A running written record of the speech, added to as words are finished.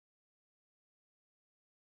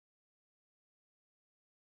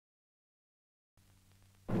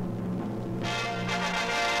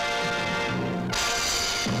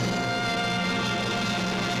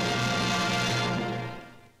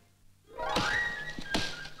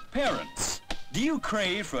Parents, do you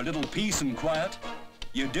crave for a little peace and quiet?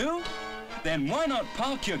 You do? Then why not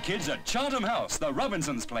park your kids at Chartham House, the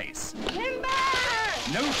Robinsons' place? Timber!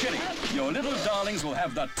 No kidding. Your little darlings will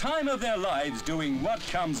have the time of their lives doing what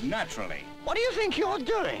comes naturally. What do you think you're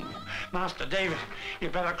doing? Master David, you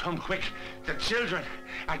better come quick. The children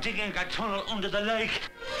are digging a tunnel under the lake.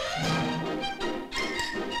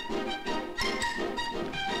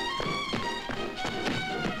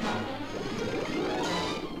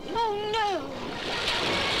 Oh, no!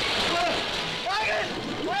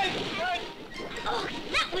 Wait! Oh,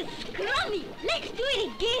 that was scrummy. Let's do it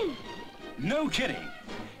again. No kidding.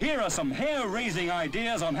 Here are some hair-raising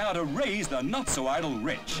ideas on how to raise the not-so-idle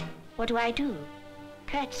rich. What do I do?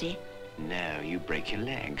 Curtsy? No, you break your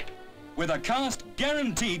leg. With a cast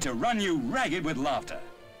guaranteed to run you ragged with laughter.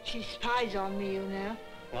 She spies on me, you know.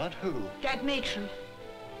 What? Who? That matron.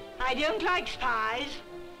 I don't like spies.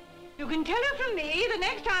 You can tell her from me, the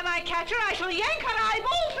next time I catch her, I shall yank her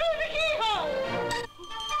eyeball through the keyhole.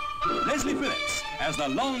 Leslie Phillips as the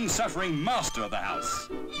long-suffering master of the house.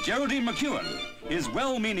 Geraldine McEwan, his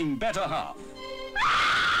well-meaning better half.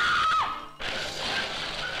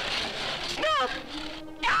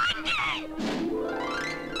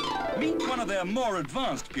 Meet one of their more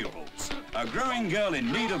advanced pupils, a growing girl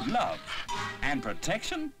in need of love and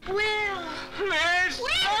protection. Will! Miss!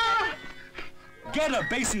 Get a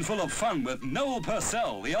basin full of fun with Noel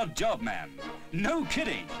Purcell, the odd job man. No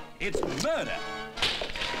kidding, it's murder.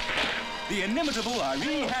 The inimitable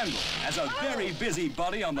Irene Handel as a very busy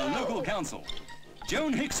body on the local council.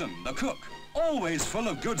 Joan Hickson, the cook, always full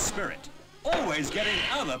of good spirit, always getting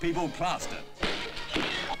other people plastered.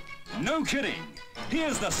 No kidding.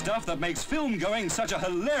 Here's the stuff that makes film going such a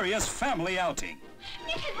hilarious family outing.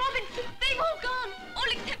 Mrs. Robinson, they've all gone. All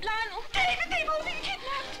except Lionel. David, they've all been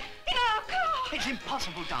kidnapped. In our car. It's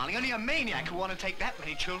impossible, darling. Only a maniac would want to take that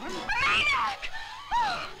many children. A maniac!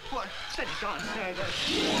 Oh. What? Steady, darling. No.